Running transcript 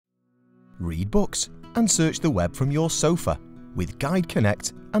read books, and search the web from your sofa with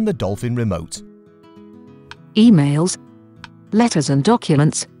GuideConnect and the Dolphin remote. Emails, letters and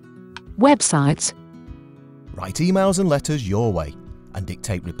documents, websites. Write emails and letters your way and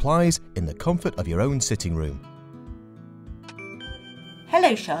dictate replies in the comfort of your own sitting room.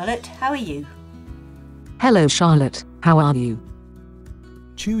 Hello Charlotte, how are you? Hello Charlotte, how are you?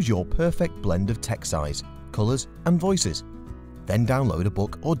 Choose your perfect blend of text size, colours and voices. Then download a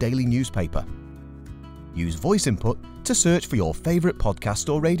book or daily newspaper. Use voice input to search for your favourite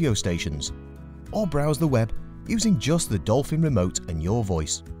podcast or radio stations, or browse the web using just the Dolphin remote and your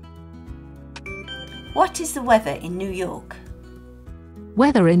voice. What is the weather in New York?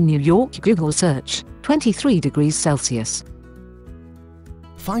 Weather in New York, Google search, 23 degrees Celsius.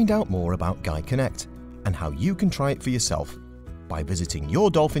 Find out more about GuideConnect and how you can try it for yourself by visiting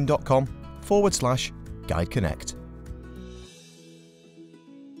yourdolphin.com/GuideConnect.